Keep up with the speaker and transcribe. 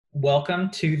Welcome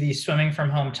to the Swimming from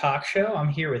Home talk show. I'm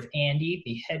here with Andy,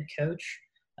 the head coach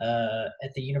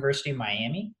at the University of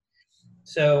Miami.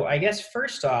 So, I guess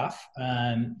first off,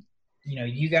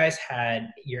 you guys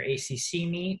had your ACC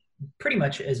meet pretty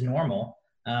much as normal.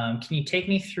 Can you take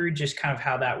me through just kind of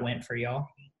how that went for y'all?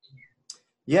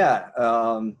 Yeah,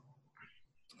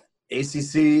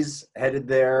 ACC's headed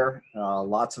there.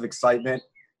 Lots of excitement.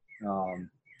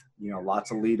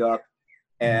 Lots of lead up,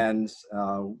 and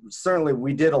certainly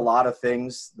we did a lot of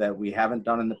things that we haven't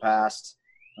done in the past.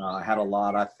 Had a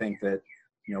lot, I think, that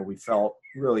we felt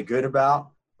really good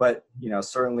about, but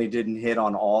certainly didn't hit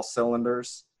on all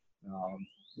cylinders.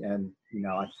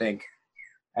 I think,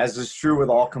 as is true with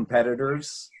all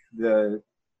competitors, the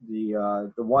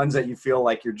ones that you feel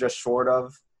like you're just short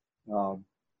of, um,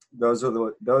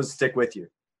 those stick with you.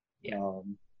 Yeah.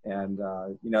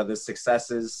 The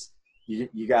successes,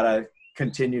 you got to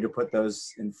continue to put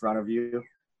those in front of you.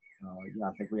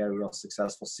 I think we had a real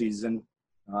successful season.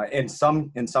 In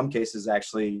some cases,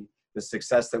 actually, the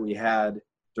success that we had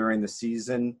during the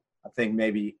season, I think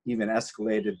maybe even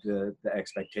escalated the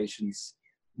expectations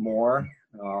more.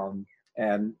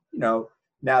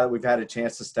 Now that we've had a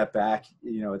chance to step back,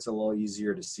 it's a little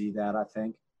easier to see that, I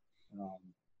think.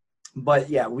 But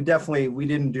yeah, we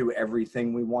didn't do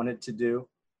everything we wanted to do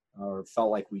or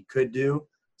felt like we could do.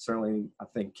 Certainly, I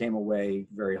think came away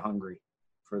very hungry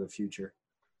for the future.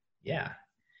 Yeah.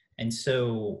 And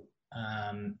so,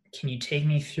 can you take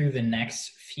me through the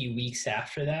next few weeks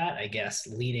after that, I guess,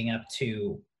 leading up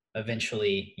to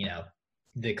eventually,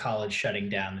 the college shutting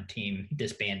down, the team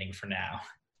disbanding for now?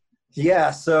 Yeah,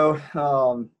 so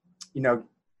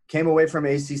came away from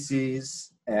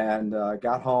ACCs and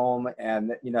got home,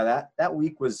 and that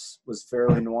week was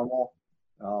fairly normal.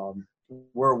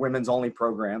 We're a women's only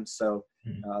program, so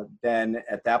then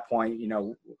at that point,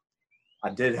 I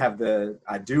do have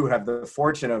the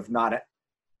fortune of not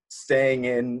staying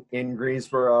in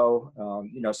Greensboro,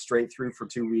 straight through for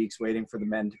 2 weeks, waiting for the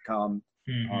men to come,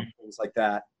 things like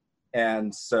that.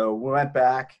 And so we went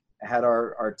back, had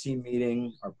our team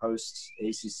meeting, our post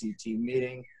ACC team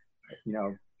meeting,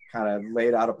 kind of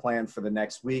laid out a plan for the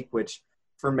next week, which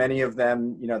for many of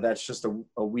them, that's just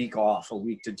a week off, a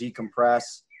week to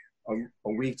decompress, a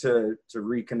week to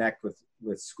reconnect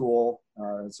with school.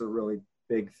 It's a really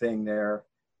big thing there.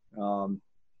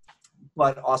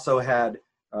 But also had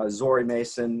Zori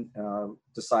Mason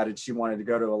decided she wanted to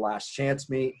go to a last chance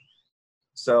meet.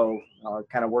 So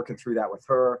kind of working through that with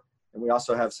her. And we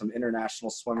also have some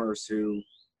international swimmers who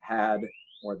had,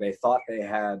 or they thought they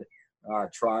had,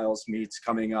 trials meets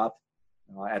coming up.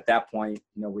 At that point,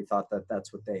 we thought that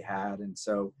that's what they had. And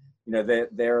so,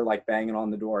 they're like banging on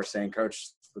the door saying,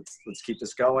 Coach, let's keep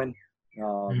this going.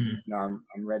 I'm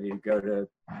ready to go to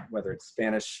whether it's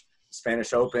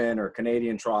Spanish Open or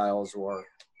Canadian trials or,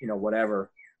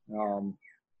 whatever.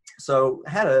 So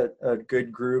had a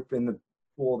good group in the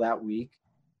pool that week.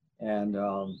 And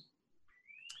I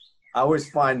always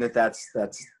find that that's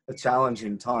a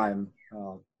challenging time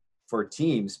for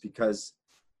teams, because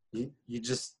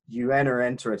you enter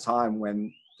into a time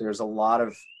when there's a lot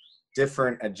of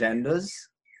different agendas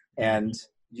and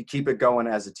you keep it going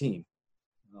as a team.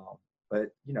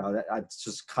 But it's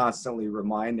just constantly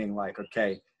reminding, like,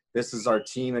 okay, this is our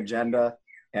team agenda,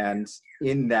 and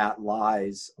in that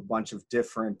lies a bunch of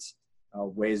different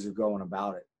ways of going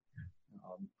about it.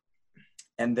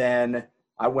 And then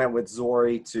I went with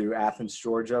Zori to Athens,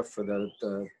 Georgia for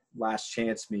the last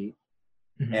chance meet.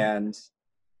 And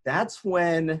that's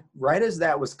when, right as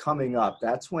that was coming up,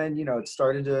 that's when, it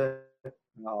started to,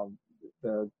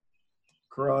 the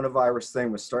coronavirus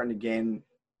thing was starting to gain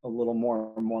a little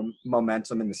more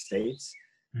momentum in the States.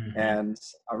 And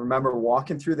I remember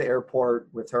walking through the airport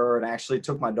with her, and actually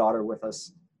took my daughter with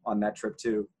us on that trip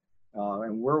too.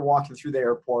 And we're walking through the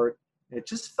airport. It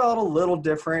just felt a little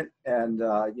different. And,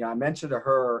 I mentioned to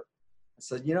her, I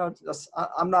said,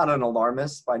 I'm not an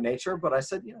alarmist by nature, but I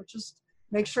said, just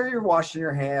make sure you're washing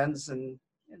your hands and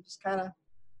just kind of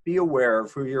be aware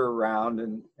of who you're around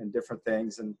and different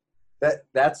things. And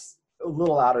that's a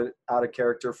little out of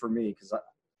character for me, because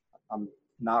I'm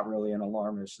not really an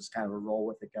alarmist, just kind of a roll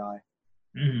with the guy.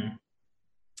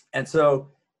 And so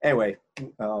anyway,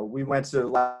 we went to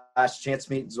last chance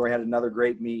meet. Zori had another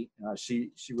great meet.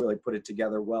 She really put it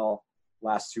together well.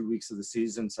 Last 2 weeks of the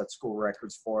season, set school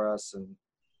records for us, and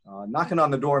knocking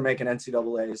on the door, making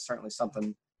NCAA is certainly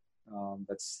something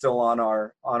that's still on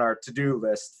our to-do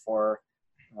list for.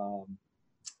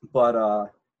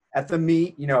 But at the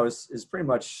meet, is pretty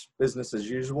much business as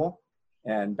usual,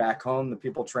 and back home, the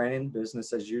people training,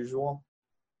 business as usual.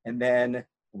 And then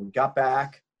when we got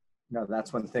back,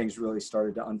 that's when things really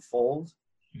started to unfold.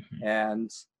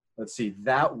 And let's see,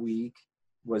 that week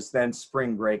was then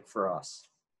spring break for us.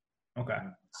 Okay.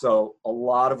 So a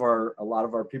lot of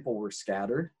our people were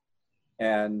scattered,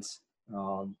 and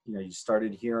you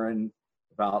started hearing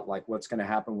about like what's going to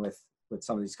happen with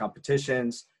some of these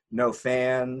competitions, no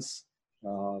fans,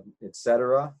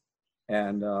 etc.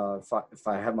 And if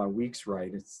I have my weeks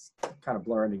right, it's kind of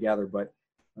blurring together, but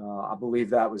I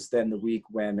believe that was then the week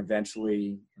when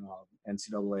eventually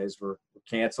NCAAs were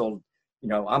canceled.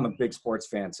 I'm a big sports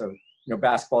fan, so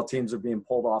basketball teams are being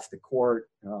pulled off the court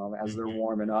as they're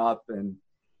warming up, and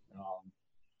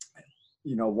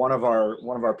one of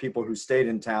our people who stayed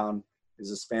in town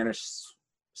is a Spanish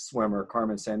swimmer,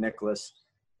 Carmen San Nicolas,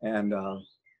 and I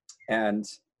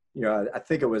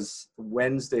think it was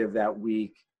Wednesday of that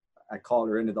week. I called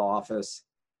her into the office,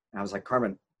 and I was like,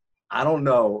 Carmen, I don't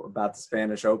know about the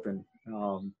Spanish Open.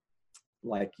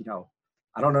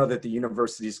 I don't know that the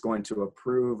university is going to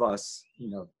approve us,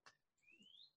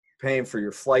 paying for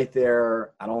your flight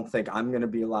there. I don't think I'm going to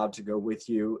be allowed to go with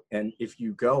you. And if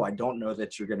you go, I don't know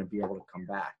that you're going to be able to come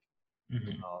back.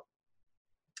 Mm-hmm.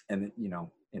 And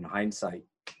in hindsight,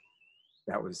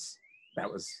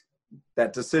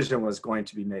 that decision was going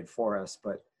to be made for us.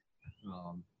 But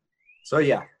so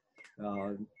yeah,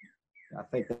 I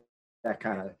think that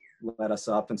kind of let us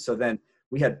up. And so then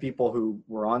we had people who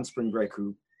were on spring break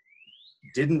who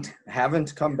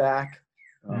haven't come back.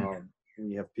 And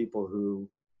we have people who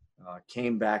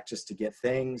came back just to get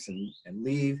things and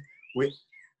leave.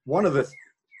 One of the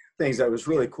things that was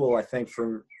really cool, I think,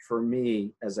 for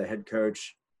me as a head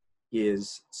coach,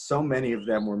 is so many of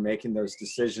them were making those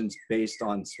decisions based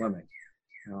on swimming.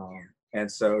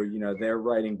 And so, they're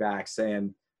writing back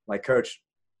saying, like, Coach,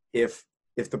 if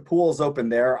the pool's open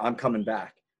there, I'm coming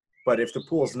back. But if the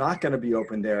pool's not going to be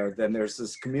open there, then there's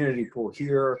this community pool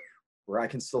here where I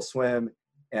can still swim,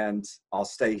 and I'll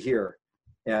stay here.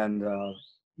 And,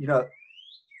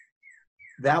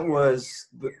 that was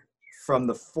from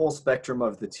the full spectrum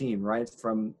of the team, right?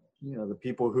 From, the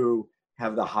people who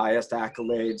have the highest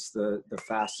accolades, the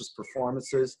fastest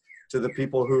performances, to the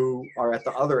people who are at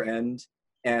the other end.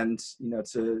 And,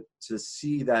 to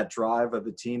see that drive of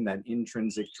the team, that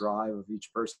intrinsic drive of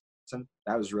each person,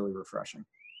 that was really refreshing.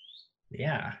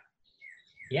 Yeah.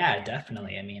 Yeah,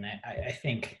 definitely. I mean, I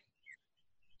think,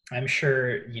 I'm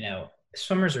sure,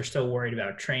 swimmers are still worried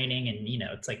about training, and,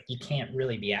 it's like you can't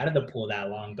really be out of the pool that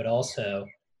long, but also,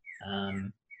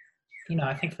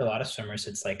 I think for a lot of swimmers,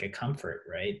 it's like a comfort,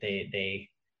 right?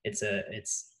 It's a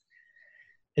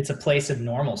place of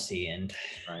normalcy, and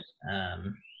Right.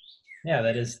 Yeah,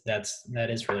 that is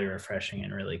really refreshing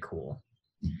and really cool.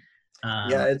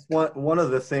 Yeah, it's one of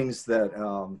the things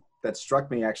that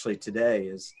struck me actually today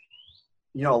is,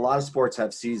 a lot of sports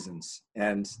have seasons,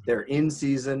 and they're in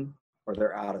season or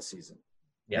they're out of season.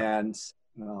 Yeah. And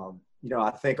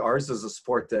I think ours is a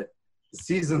sport that the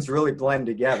seasons really blend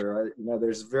together.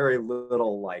 There's very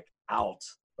little like out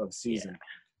of season.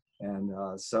 Yeah.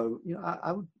 And so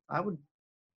I would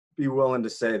be willing to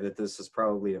say that this has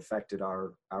probably affected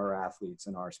our athletes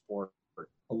and our sport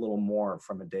a little more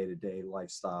from a day-to-day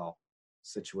lifestyle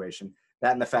situation.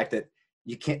 That and the fact that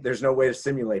there's no way to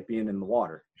simulate being in the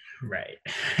water. Right.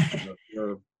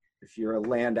 If you're a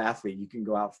land athlete, you can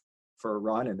go out for a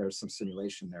run and there's some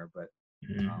simulation there, but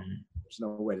there's no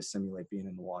way to simulate being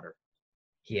in the water.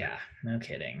 Yeah, no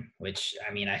kidding. Which,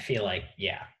 I mean, I feel like,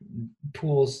 yeah,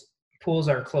 pools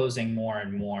are closing more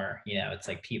and more. It's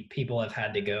like people have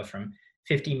had to go from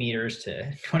 50 meters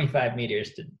to 25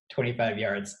 meters to 25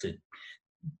 yards to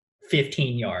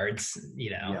 15 yards,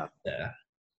 Yeah.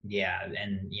 Yeah.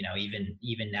 And,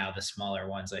 even now the smaller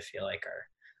ones, I feel like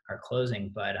are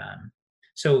closing. But,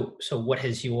 so what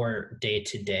has your day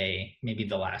to day, maybe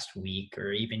the last week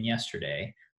or even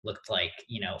yesterday, looked like,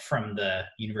 from the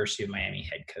University of Miami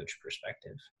head coach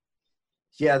perspective?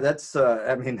 Yeah, that's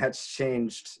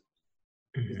changed.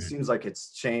 Mm-hmm. It seems like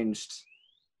it's changed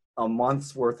a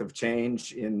month's worth of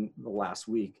change in the last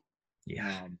week.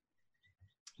 Yeah.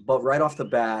 But right off the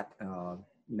bat,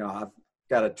 I've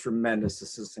got a tremendous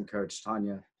assistant coach,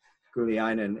 Tanya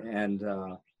Guliainen,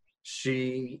 and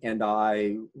she and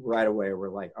I right away were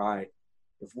like, all right,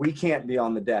 if we can't be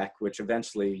on the deck, which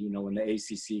eventually, when the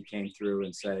ACC came through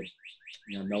and said,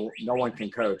 no one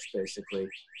can coach, basically.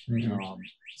 Mm-hmm.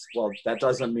 Well, that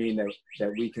doesn't mean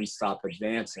that we can stop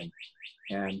advancing.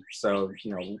 And so,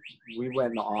 we went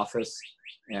in the office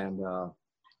and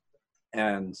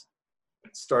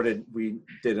we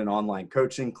did an online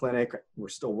coaching clinic. We're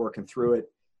still working through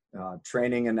it.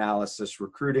 Training analysis,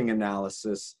 recruiting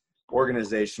analysis,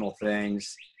 organizational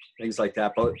things like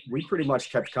that. But we pretty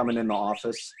much kept coming in the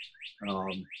office. I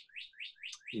don't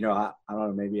know,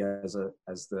 maybe as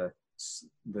the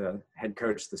the head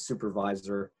coach, the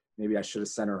supervisor. Maybe I should have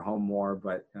sent her home more,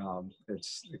 but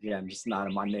it's, again, just not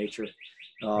in my nature.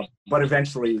 But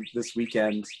eventually this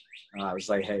weekend, I was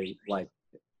like, hey, like,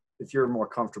 if you're more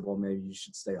comfortable, maybe you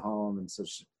should stay home. And so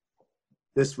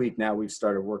this week now we've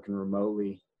started working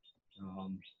remotely.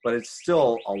 But it's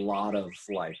still a lot of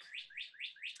like,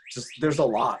 there's a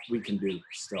lot we can do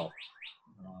still.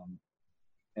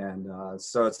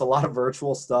 So it's a lot of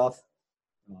virtual stuff.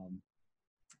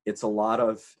 It's a lot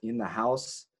of in the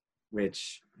house,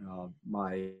 which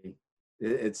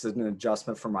it's an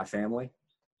adjustment for my family.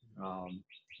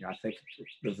 I think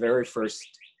the very first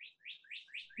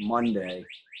Monday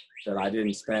that I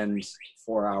didn't spend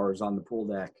 4 hours on the pool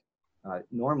deck,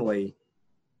 normally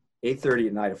 8:30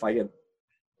 at night, if I get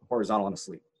horizontal, I'm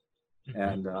asleep.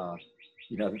 And,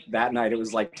 that night it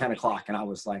was like 10 o'clock and I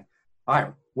was like, all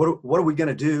right, what are we going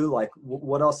to do? Like,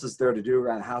 what else is there to do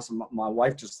around the house? And my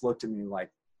wife just looked at me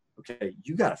like, okay,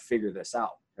 you got to figure this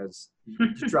out because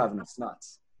you're driving us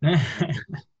nuts.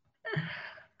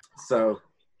 So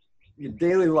your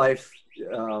daily life,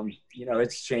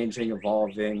 it's changing,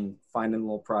 evolving, finding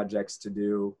little projects to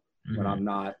do when I'm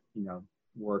not,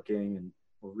 working, and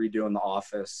we're redoing the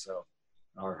office. So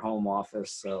our home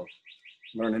office. So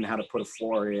learning how to put a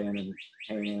floor in and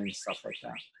hanging and stuff like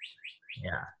that.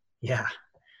 Yeah.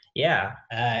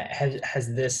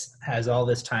 Has all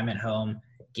this time at home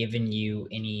given you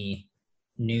any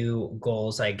new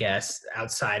goals, I guess,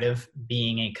 outside of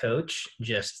being a coach,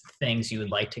 just things you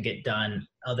would like to get done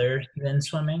other than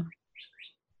swimming?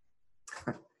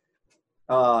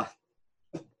 My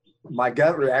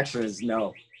gut reaction is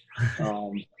no.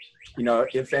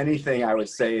 If anything, I would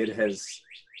say it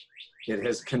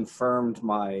has confirmed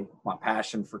my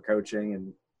passion for coaching.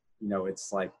 And,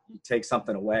 it's like you take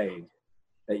something away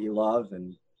that you love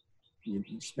and it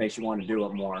just makes you want to do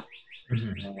it more.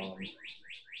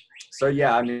 So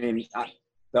yeah, I mean,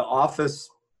 the office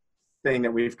thing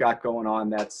that we've got going on,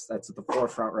 that's at the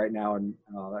forefront right now. And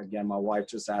again, my wife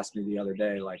just asked me the other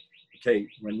day, like, okay,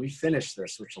 when we finish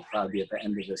this, which will probably be at the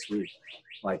end of this week,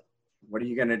 like, what are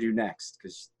you going to do next?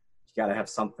 Because you got to have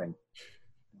something.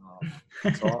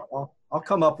 So I'll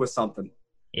come up with something.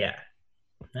 Yeah.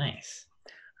 Nice.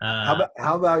 How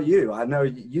about you? I know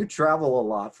you travel a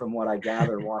lot from what I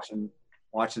gather, watching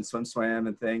SwimSwam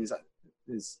and things.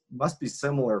 Must be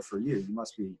similar for you. You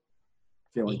must be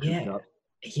feeling cooped up.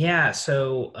 Yeah.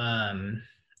 So I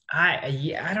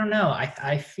don't know.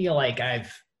 I feel like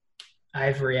I've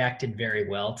reacted very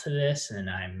well to this,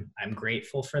 and I'm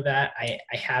grateful for that. I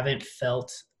haven't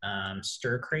felt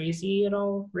stir crazy at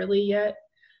all really yet.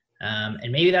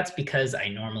 And maybe that's because I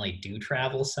normally do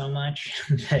travel so much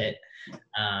that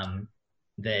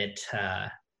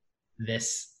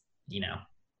this,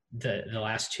 the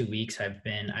last 2 weeks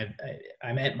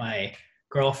I'm at my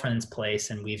girlfriend's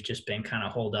place, and we've just been kind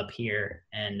of holed up here,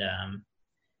 and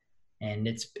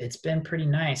it's been pretty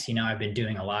nice. I've been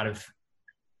doing a lot of,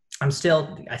 I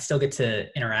still get to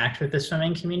interact with the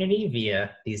swimming community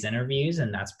via these interviews,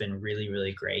 and that's been really,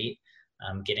 really great.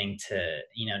 Getting to,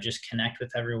 just connect with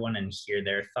everyone and hear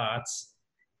their thoughts.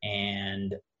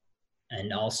 And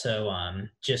also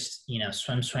just,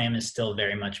 SwimSwam is still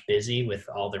very much busy with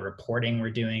all the reporting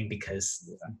we're doing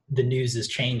because the news is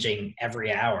changing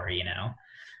every hour,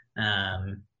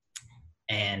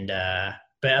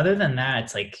 but other than that,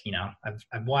 it's like,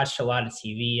 I've watched a lot of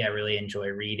TV. I really enjoy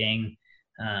reading.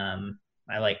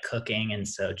 I like cooking. And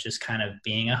so just kind of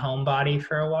being a homebody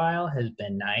for a while has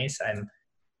been nice.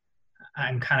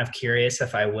 I'm kind of curious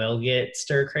if I will get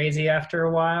stir crazy after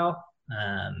a while.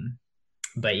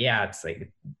 But yeah, it's like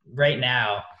right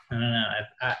now, I don't know.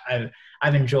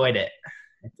 I've enjoyed it.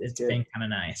 It's been kind of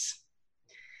nice.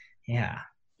 Yeah.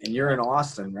 And you're in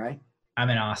Austin, right? I'm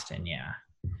in Austin. Yeah.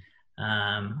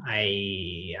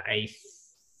 I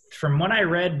from what I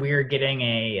read, we're getting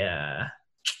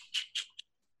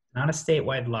not a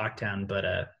statewide lockdown, but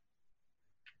I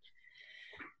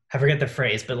forget the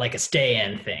phrase, but like a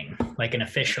stay-in thing, like an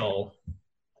official,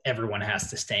 everyone has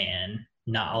to stay in.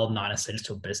 Not all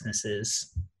non-essential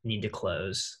businesses need to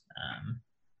close.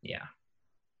 Yeah.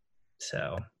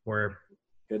 So we're.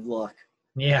 Good luck.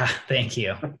 Yeah. Thank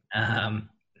you.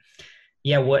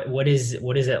 Yeah. What is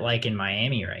it like in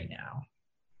Miami right now?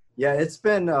 Yeah, it's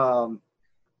been,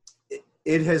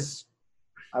 it has,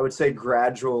 I would say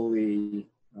gradually,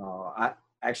 I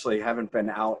actually haven't been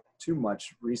out too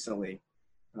much recently.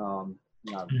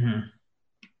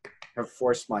 Have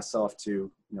forced myself to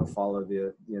follow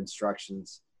the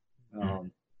instructions,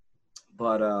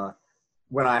 but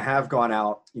when I have gone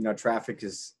out, traffic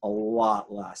is a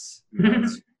lot less.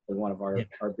 It's one of our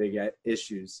big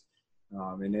issues.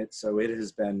 So it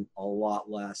has been a lot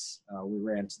less. We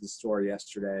ran to the store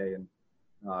yesterday, and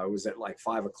it was at like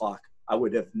 5 o'clock. I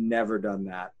would have never done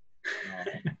that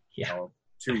Yeah.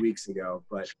 2 weeks ago,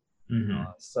 but Mm-hmm.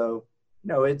 so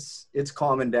it's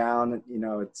calming down.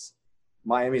 It's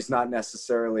Miami's not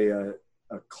necessarily a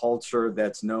culture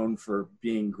that's known for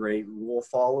being great rule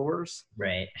followers,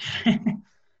 Right.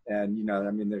 and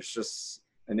I mean, there's just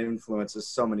an influence of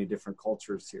so many different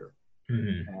cultures here,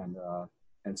 Mm-hmm.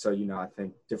 and so I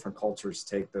think different cultures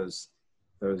take those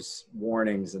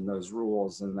warnings and those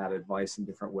rules and that advice in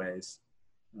different ways,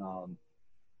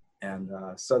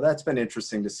 so that's been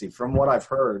interesting to see. From what I've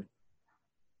heard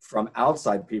from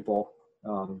outside people,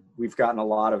 we've gotten a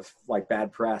lot of like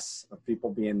bad press of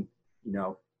people being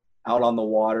out on the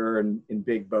water and in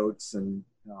big boats and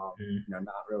not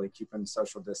really keeping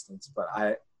social distance, but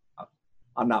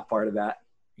I'm not part of that.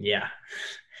 Yeah.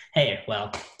 Hey,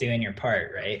 well, doing your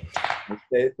part, right?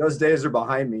 Those days are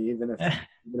behind me, even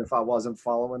if I wasn't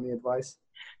following the advice.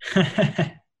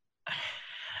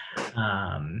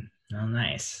 Well,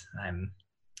 nice.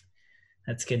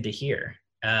 That's good to hear.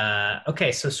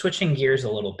 Okay, so switching gears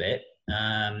a little bit,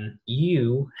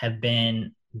 you have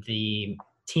been the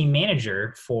team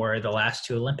manager for the last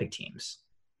two Olympic teams.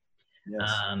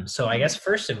 Yes. So I guess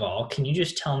first of all, can you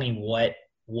just tell me what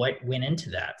went into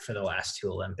that for the last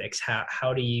two Olympics?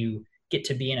 How do you get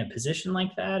to be in a position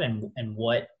like that, and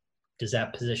what does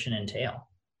that position entail?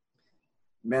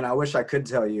 Man, I wish I could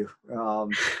tell you.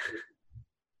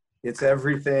 It's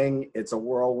everything. It's a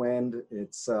whirlwind.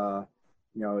 It's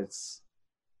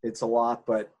it's a lot,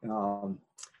 but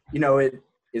it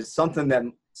is something that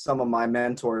some of my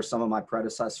mentors, some of my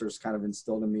predecessors kind of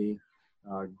instilled in me.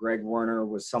 Greg Werner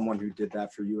was someone who did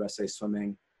that for USA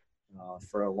Swimming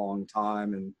for a long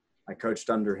time, and I coached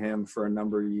under him for a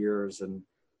number of years, and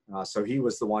so he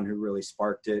was the one who really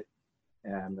sparked it.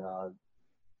 And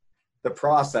the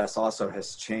process also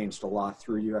has changed a lot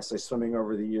through USA Swimming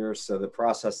over the years. So the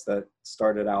process that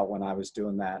started out when I was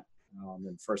doing that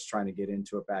and first trying to get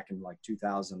into it back in like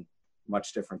 2000,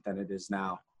 much different than it is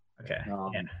now. Okay.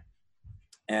 Yeah.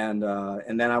 And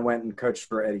then I went and coached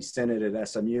for Eddie Stinnett at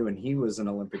SMU, and he was an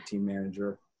Olympic team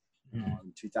manager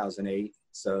in 2008.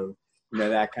 So,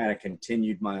 that kind of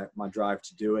continued my drive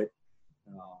to do it.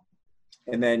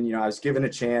 And then, I was given a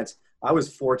chance. I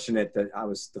was fortunate that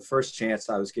the first chance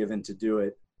I was given to do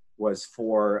it was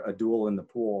for a duel in the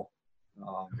pool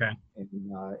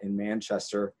in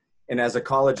Manchester. And as a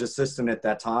college assistant at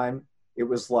that time, it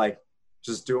was like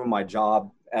just doing my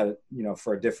job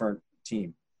for a different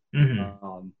team.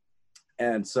 Mm-hmm.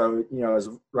 And so, it was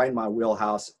right in my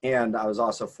wheelhouse. And I was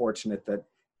also fortunate that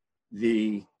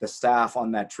the staff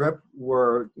on that trip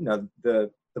were, the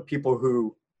people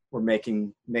who were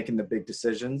making the big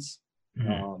decisions.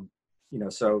 Mm-hmm.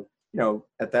 So,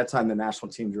 at that time, the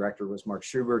national team director was Mark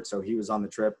Schubert. So he was on the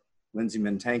trip. Lindsay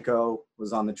Mintenko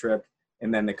was on the trip.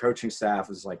 And then the coaching staff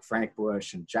was like Frank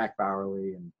Bush and Jack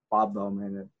Bowerly and Bob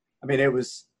Bowman. And I mean, it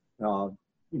was,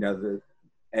 the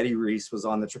Eddie Reese was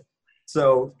on the trip.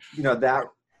 So, that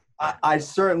I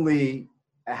certainly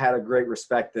had a great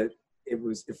respect that it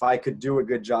was, if I could do a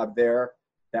good job there,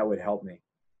 that would help me.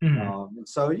 Mm-hmm. And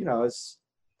so, it's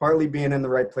partly being in the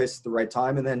right place at the right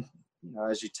time. And then,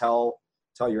 as you tell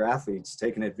your athletes,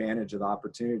 taking advantage of the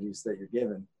opportunities that you're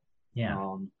given.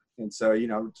 Yeah. And so,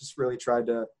 just really tried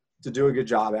to do a good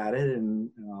job at it. And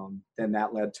then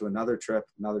that led to another trip,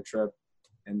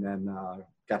 and then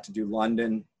got to do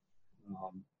London.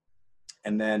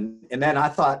 And then I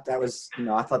thought that was,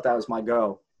 my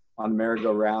go on the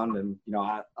merry-go-round. And,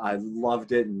 I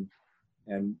loved it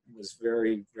and was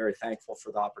very, very thankful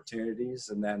for the opportunities.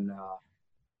 And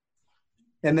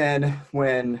then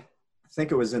when, I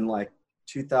think it was in like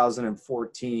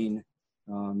 2014,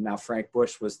 now Frank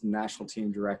Bush was the national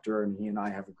team director, and he and I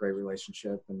have a great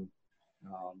relationship. And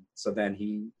so then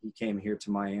he came here to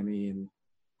Miami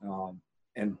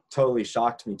and totally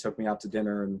shocked me, took me out to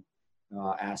dinner and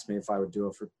asked me if I would do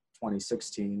it for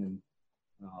 2016. And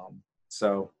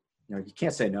so, you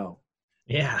can't say no.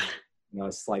 Yeah.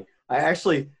 It's like,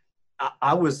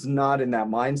 I was not in that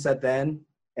mindset then.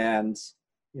 And,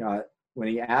 when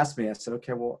he asked me, I said,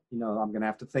 okay, well, I'm going to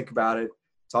have to think about it,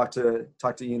 talk to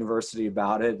university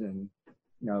about it, and,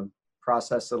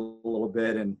 process it a little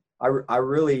bit. And I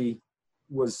really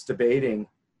was debating,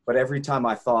 but every time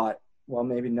I thought, well,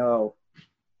 maybe no,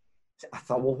 I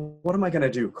thought, well, what am I going to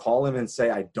do? Call him and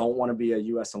say, I don't want to be a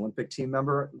U.S. Olympic team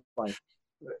member? Like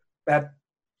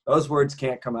those words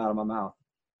can't come out of my mouth.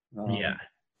 Yeah.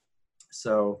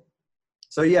 So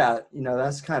yeah,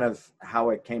 that's kind of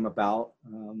how it came about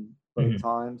both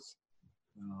times.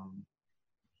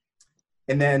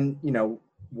 And then,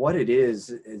 what it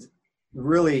is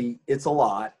really, it's a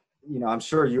lot. I'm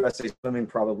sure USA Swimming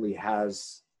probably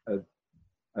has a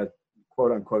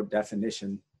quote unquote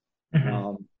definition.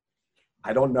 Mhm.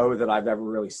 I don't know that I've ever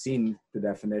really seen the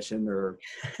definition, or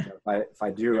if I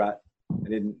do, I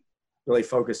didn't really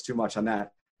focus too much on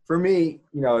that. For me,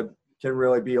 it can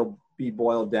really be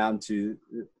boiled down to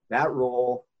that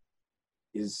role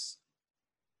is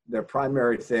their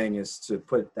primary thing is to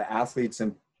put the athletes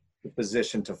in the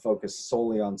position to focus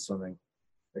solely on swimming,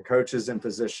 the coaches in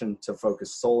position to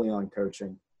focus solely on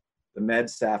coaching, the med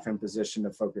staff in position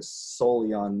to focus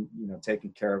solely on,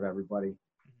 taking care of everybody.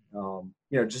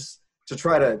 Just to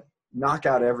try to knock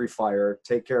out every fire,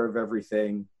 take care of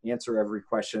everything, answer every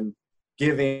question,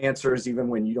 give answers even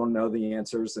when you don't know the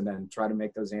answers, and then try to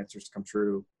make those answers come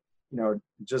true.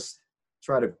 Just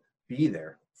try to be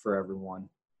there for everyone.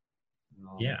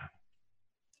 Yeah.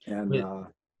 And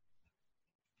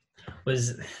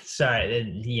Was sorry,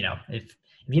 if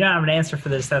you don't have an answer for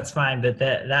this, that's fine. But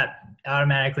that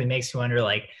automatically makes you wonder,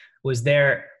 like, was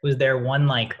there one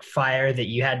like fire that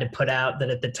you had to put out that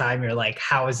at the time you're like,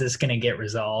 how is this going to get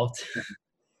resolved?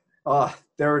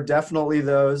 there are definitely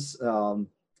those.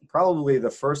 Probably the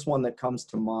first one that comes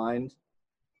to mind,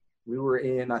 we were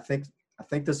in, I think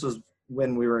this was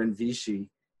when we were in Vichy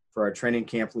for our training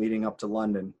camp leading up to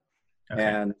London. Okay.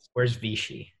 And where's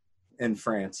Vichy? In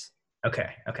France. Okay.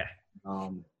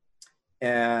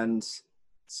 And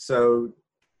so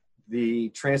the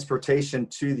transportation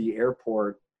to the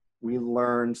airport, we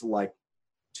learned like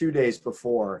 2 days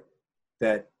before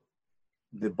that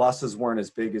the buses weren't as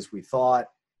big as we thought.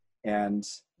 And,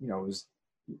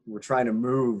 we're trying to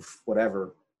move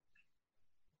whatever,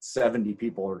 70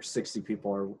 people or 60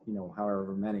 people or,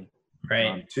 however many,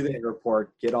 Right. To the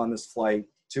airport, get on this flight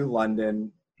to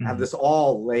London, have this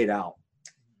all laid out.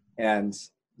 And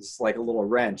it's like a little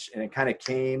wrench. And it kind of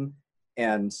came,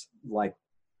 and like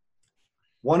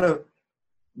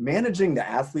managing the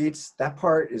athletes, that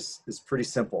part is pretty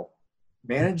simple.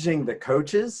 Managing the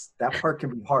coaches, that part can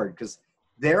be hard because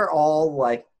they're all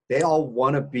like, they all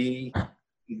want to be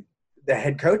the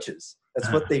head coaches.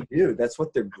 That's what they do. That's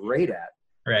what they're great at.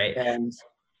 Right. And,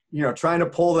 trying to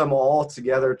pull them all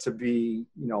together to be,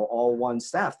 all one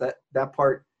staff, that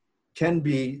part can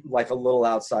be like a little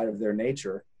outside of their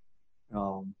nature.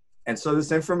 And so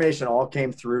this information all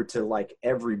came through to like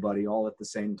everybody all at the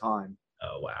same time.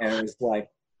 Oh, wow. And it was like,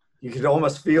 you could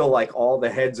almost feel like all the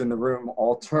heads in the room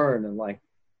all turn and like,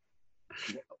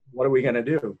 what are we going to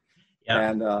do? Yeah.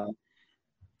 And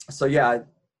so, yeah, I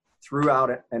threw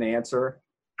out an answer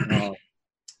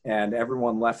and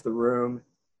everyone left the room.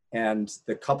 And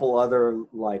the couple other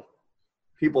like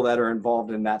people that are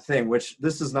involved in that thing, which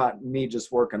this is not me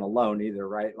just working alone either,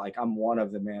 right? Like I'm one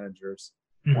of the managers,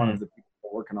 one of the people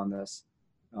working on this.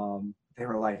 They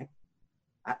were like,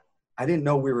 I didn't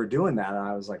know we were doing that. And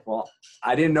I was like, well,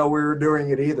 I didn't know we were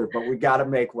doing it either, but we got to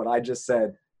make what I just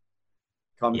said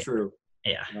come true.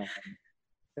 Yeah.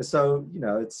 And so,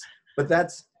 but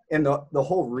that's, and the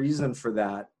whole reason for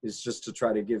that is just to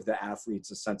try to give the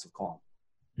athletes a sense of calm,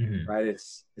 right?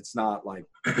 It's not like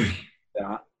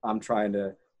I'm trying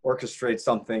to orchestrate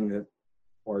something that,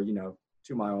 or,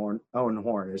 to my own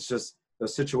horn. It's just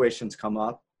those situations come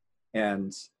up,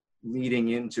 and leading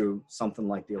into something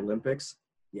like the Olympics,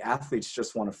 the athletes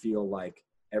just want to feel like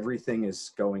everything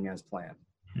is going as planned.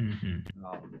 And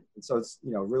so it's,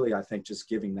 really, I think just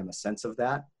giving them a sense of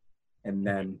that, and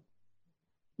then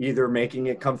either making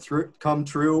it come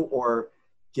true or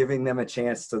giving them a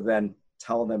chance to then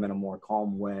tell them in a more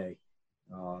calm way,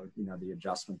 the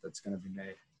adjustment that's going to be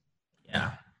made.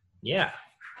 Yeah. Yeah.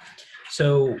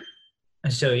 So,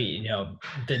 the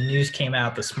news came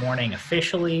out this morning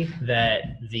officially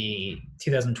that the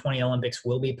 2020 Olympics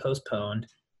will be postponed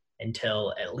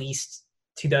until at least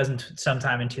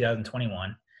sometime in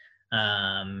 2021.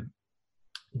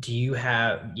 Do you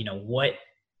have, what,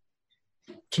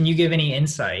 can you give any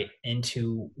insight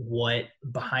into what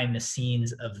behind the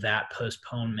scenes of that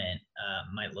postponement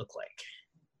might look like,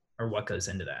 or what goes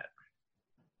into that?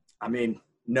 I mean,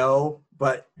 no,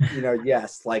 but,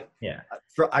 yes, like, yeah.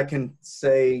 I can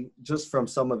say just from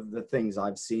some of the things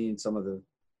I've seen, some of the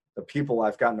people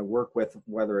I've gotten to work with,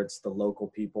 whether it's the local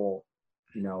people,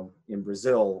 in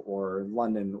Brazil or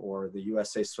London, or the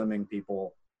USA Swimming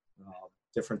people,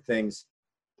 different things,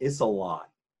 it's a lot,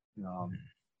 and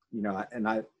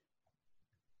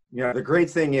the great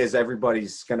thing is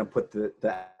everybody's going to put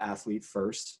the athlete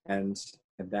first, and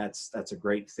that's a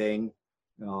great thing.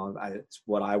 It's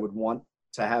what I would want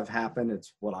to have happen.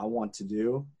 It's what I want to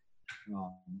do.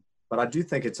 But I do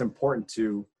think it's important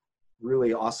to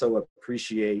really also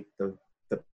appreciate the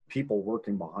people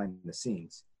working behind the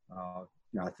scenes.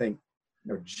 I think,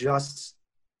 just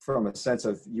from a sense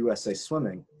of USA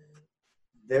Swimming,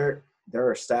 there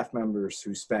are staff members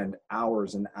who spend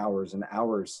hours and hours and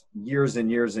hours, years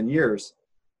and years and years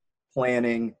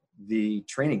planning the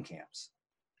training camps.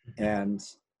 And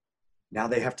now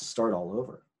they have to start all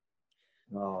over.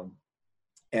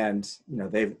 And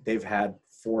they've had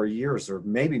 4 years or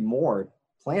maybe more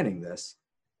planning this.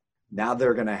 Now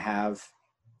they're going to have,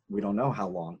 we don't know how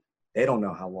long. They don't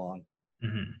know how long.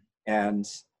 Mm-hmm. And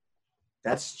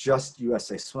that's just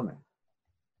USA Swimming.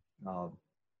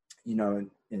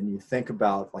 And you think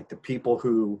about like the people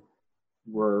who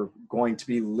were going to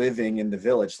be living in the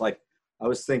village. Like I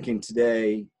was thinking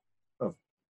today of,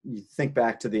 you think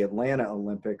back to the Atlanta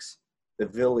Olympics, the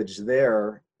village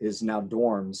there is now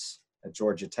dorms at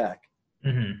Georgia Tech.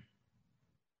 Mm-hmm.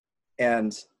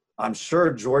 And I'm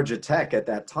sure Georgia Tech at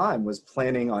that time was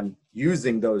planning on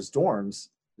using those dorms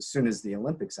as soon as the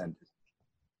Olympics ended.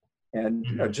 And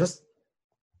just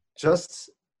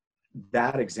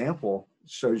that example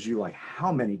shows you like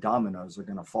how many dominoes are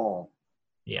going to fall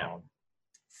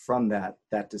from that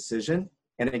that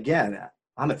And again,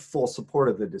 I'm at full support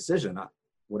of the decision,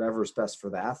 whatever is best for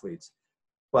the athletes.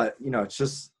 But, it's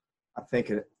just, I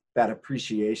think that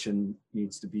appreciation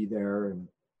needs to be there. And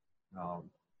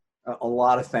a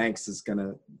lot of thanks is going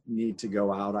to need to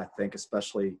go out, I think,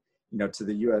 especially, to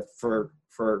the U.S. from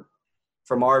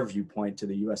our viewpoint to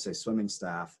the USA Swimming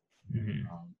staff. Mm-hmm.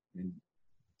 And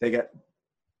they got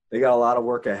a lot of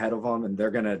work ahead of them, and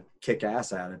they're going to kick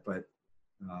ass at it, but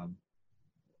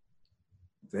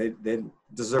they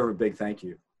deserve a big thank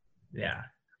you. Yeah.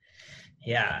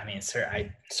 Yeah. I mean, sir,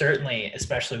 I certainly,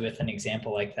 especially with an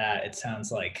example like that, it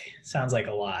sounds like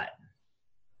a lot.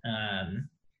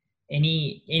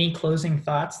 Any closing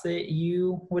thoughts that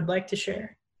you would like to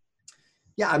share?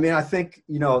 Yeah. I mean, I think,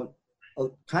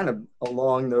 kind of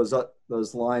along those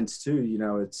lines too,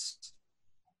 it's,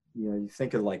 you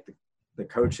think of like the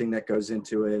coaching that goes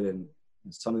into it, and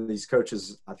some of these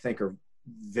coaches I think are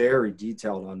very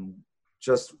detailed on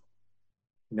just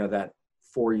that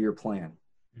 4-year plan.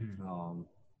 Mm-hmm.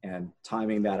 And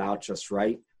timing that out just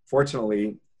right.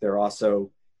 Fortunately, there are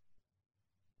also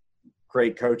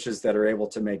great coaches that are able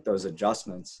to make those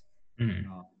adjustments.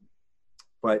 Mm-hmm.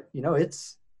 But I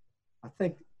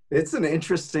think it's an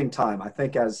interesting time. I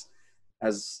think as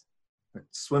a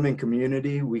swimming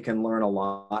community, we can learn a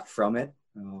lot from it.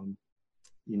 We're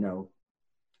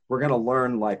going to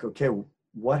learn like, okay,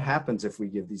 what happens if we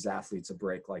give these athletes a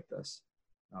break like this,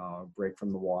 break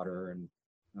from the water? And,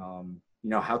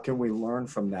 how can we learn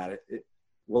from that?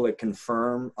 Will it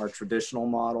confirm our traditional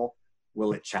model?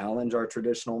 Will it challenge our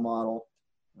traditional model?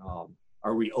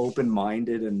 Are we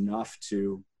open-minded enough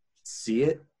to see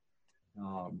it?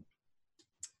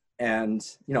 And,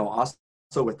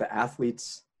 also with the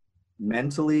athletes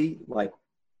mentally, like,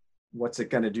 what's it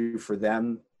going to do for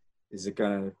them? Is it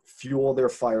going to fuel their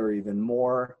fire even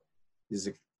more? Is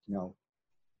it, and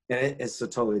it's a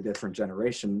totally different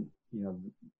generation,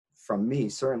 from me,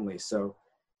 certainly. So,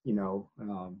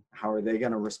 how are they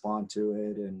going to respond to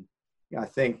it? And I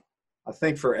think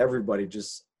for everybody,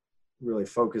 just really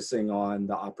focusing on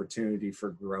the opportunity for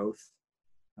growth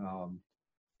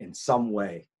in some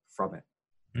way from it.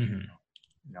 Mm-hmm.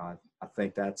 I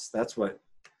think that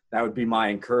would be my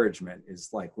encouragement,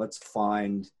 is like, let's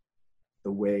find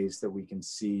the ways that we can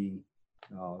see,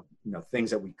 things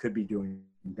that we could be doing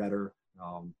better,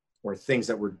 or things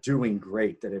that we're doing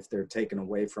great, that if they're taken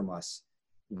away from us,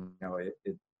 it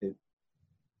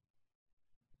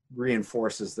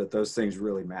reinforces that those things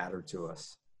really matter to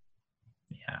us.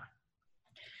 Yeah.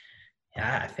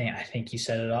 Yeah. I think you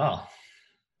said it all.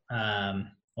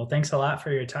 Well, thanks a lot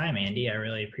for your time, Andy. I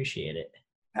really appreciate it.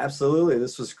 Absolutely.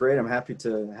 This was great. I'm happy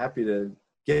to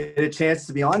get a chance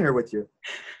to be on here with you.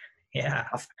 Yeah.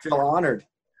 I feel honored.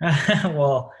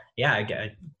 Well, yeah,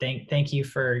 thank you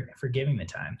for giving the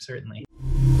time, certainly.